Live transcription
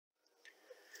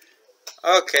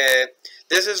Okay,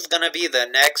 this is going to be the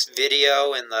next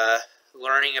video in the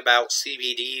learning about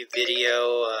CBD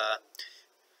video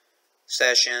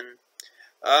session.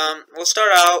 We'll start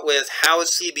out with how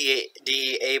is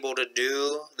CBD able to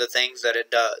do the things that it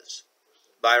does,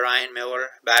 by Ryan Miller,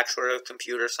 Bachelor of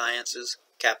Computer Sciences,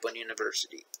 Kaplan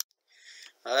University.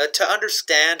 To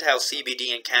understand how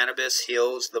CBD and cannabis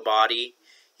heals the body,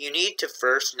 you need to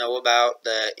first know about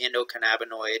the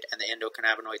endocannabinoid and the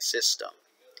endocannabinoid system.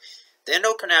 The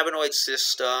endocannabinoid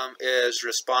system is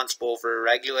responsible for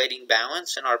regulating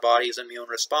balance in our body's immune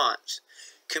response,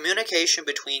 communication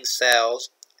between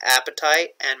cells,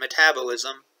 appetite and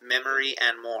metabolism, memory,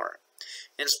 and more.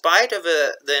 In spite of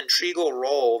the integral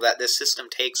role that this system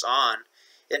takes on,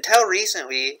 until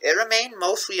recently, it remained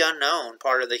mostly unknown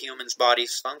part of the human's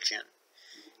body's function.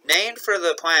 Named for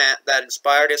the plant that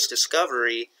inspired its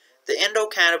discovery, the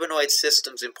endocannabinoid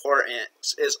system's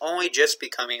importance is only just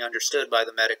becoming understood by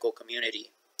the medical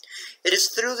community. It is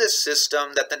through this system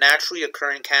that the naturally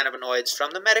occurring cannabinoids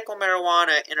from the medical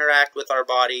marijuana interact with our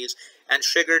bodies and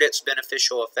triggered its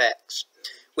beneficial effects.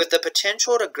 With the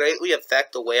potential to greatly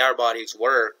affect the way our bodies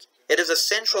work, it is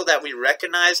essential that we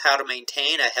recognize how to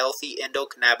maintain a healthy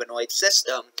endocannabinoid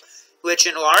system, which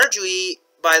largely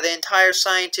by the entire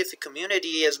scientific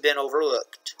community has been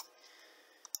overlooked.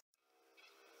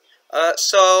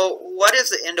 So, what is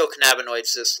the endocannabinoid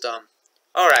system?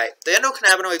 Alright, the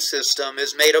endocannabinoid system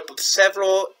is made up of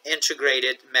several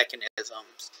integrated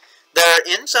mechanisms. There are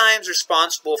enzymes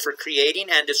responsible for creating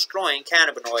and destroying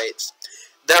cannabinoids.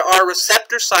 There are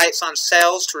receptor sites on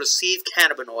cells to receive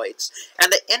cannabinoids,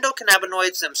 and the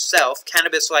endocannabinoids themselves,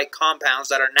 cannabis-like compounds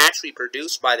that are naturally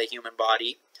produced by the human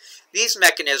body. These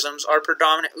mechanisms are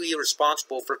predominantly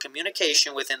responsible for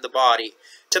communication within the body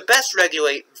to best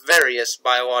regulate various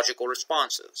biological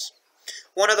responses.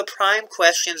 One of the prime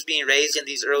questions being raised in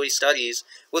these early studies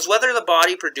was whether the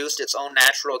body produced its own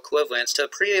natural equivalents to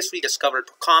previously discovered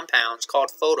compounds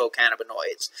called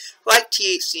phytocannabinoids, like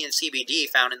THC and CBD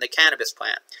found in the cannabis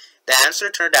plant. The answer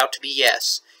turned out to be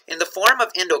yes, in the form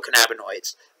of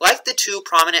endocannabinoids. Like the two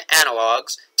prominent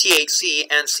analogs, THC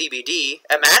and CBD,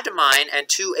 amandamine and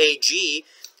 2-AG,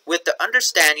 with the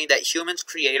understanding that humans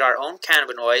create our own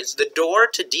cannabinoids, the door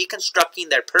to deconstructing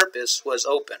their purpose was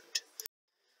opened.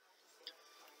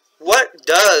 What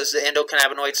does the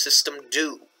endocannabinoid system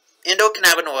do?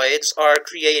 Endocannabinoids are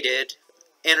created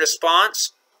in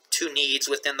response to needs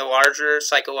within the larger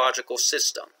psychological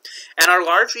system, and are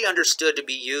largely understood to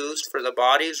be used for the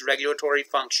body's regulatory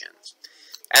functions.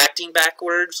 Acting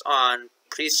backwards on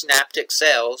presynaptic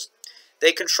cells,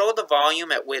 they control the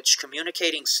volume at which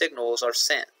communicating signals are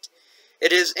sent.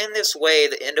 It is in this way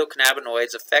the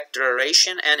endocannabinoids affect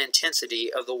duration and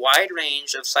intensity of the wide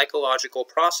range of psychological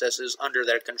processes under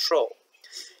their control.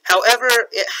 However,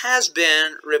 it has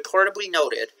been reportedly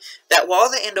noted that while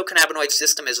the endocannabinoid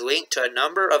system is linked to a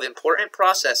number of important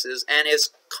processes and is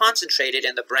concentrated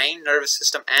in the brain, nervous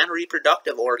system, and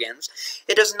reproductive organs,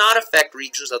 it does not affect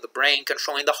regions of the brain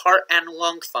controlling the heart and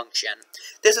lung function.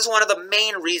 This is one of the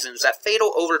main reasons that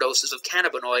fatal overdoses of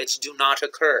cannabinoids do not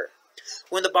occur.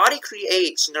 When the body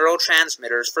creates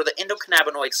neurotransmitters for the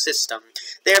endocannabinoid system,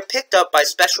 they are picked up by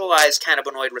specialized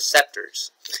cannabinoid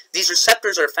receptors. These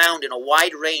receptors are found in a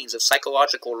wide range of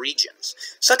psychological regions,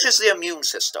 such as the immune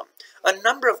system, a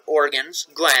number of organs,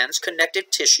 glands, connective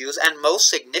tissues, and most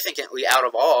significantly out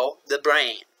of all, the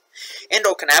brain.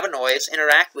 Endocannabinoids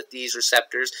interact with these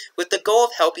receptors with the goal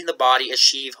of helping the body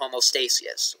achieve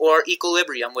homeostasis, or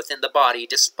equilibrium within the body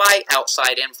despite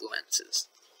outside influences.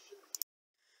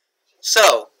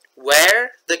 So,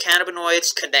 where the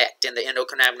cannabinoids connect in the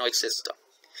endocannabinoid system.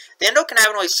 The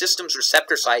endocannabinoid system's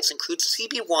receptor sites include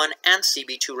CB1 and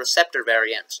CB2 receptor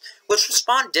variants, which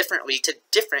respond differently to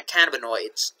different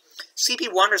cannabinoids.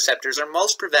 CB1 receptors are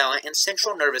most prevalent in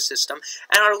central nervous system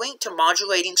and are linked to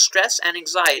modulating stress and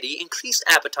anxiety, increased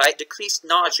appetite, decreased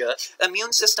nausea,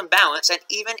 immune system balance, and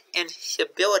even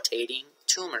inhibitating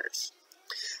tumors.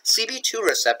 CB2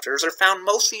 receptors are found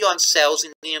mostly on cells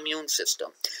in the immune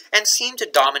system and seem to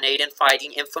dominate in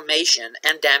fighting inflammation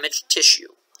and damaged tissue.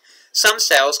 Some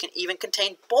cells can even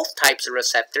contain both types of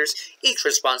receptors, each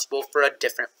responsible for a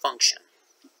different function.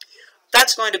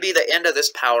 That's going to be the end of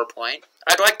this PowerPoint.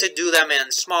 I'd like to do them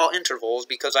in small intervals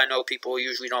because I know people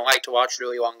usually don't like to watch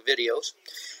really long videos.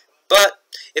 But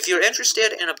if you're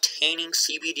interested in obtaining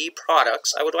CBD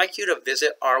products, I would like you to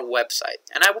visit our website,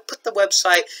 and I will put the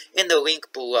website in the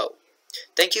link below.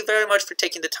 Thank you very much for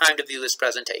taking the time to view this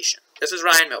presentation. This is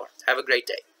Ryan Miller. Have a great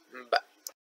day. Bye.